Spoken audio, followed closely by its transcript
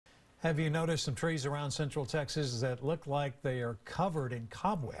Have you noticed some trees around Central Texas that look like they are covered in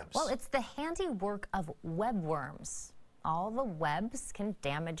cobwebs? Well, it's the handiwork of webworms. All the webs can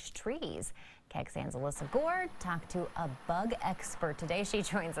damage trees. KXAN's Alyssa Gore talked to a bug expert today. She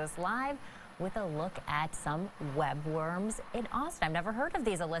joins us live with a look at some webworms in Austin. I've never heard of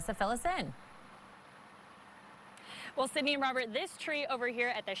these. Alyssa, fill us in. Well, Sydney and Robert, this tree over here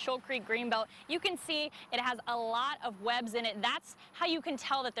at the Shoal Creek Greenbelt, you can see it has a lot of webs in it. That's how you can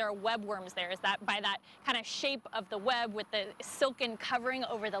tell that there are webworms there, is that by that kind of shape of the web with the silken covering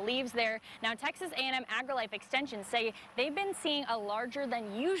over the leaves there. Now, Texas A&M AgriLife Extension say they've been seeing a larger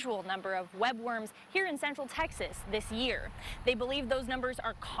than usual number of webworms here in Central Texas this year. They believe those numbers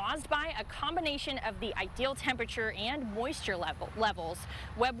are caused by a combination of the ideal temperature and moisture levels.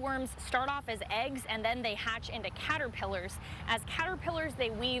 Webworms start off as eggs and then they hatch into caterpillars. As caterpillars,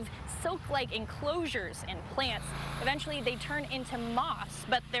 they weave silk-like enclosures in plants. Eventually, they turn into moths,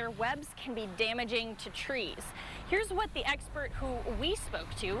 but their webs can be damaging to trees. Here's what the expert who we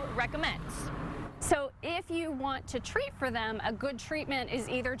spoke to recommends. So if you want to treat for them, a good treatment is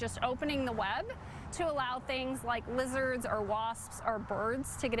either just opening the web to allow things like lizards or wasps or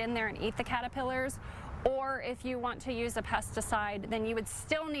birds to get in there and eat the caterpillars. Or if you want to use a pesticide, then you would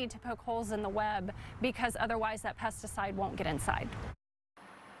still need to poke holes in the web because otherwise that pesticide won't get inside.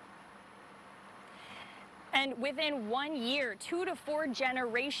 And within 1 year, 2 to 4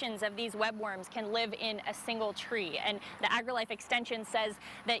 generations of these webworms can live in a single tree. And the AgriLife Extension says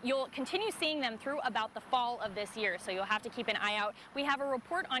that you'll continue seeing them through about the fall of this year, so you'll have to keep an eye out. We have a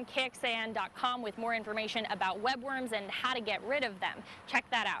report on KXAN.com with more information about webworms and how to get rid of them. Check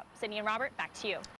that out. Sydney and Robert, back to you.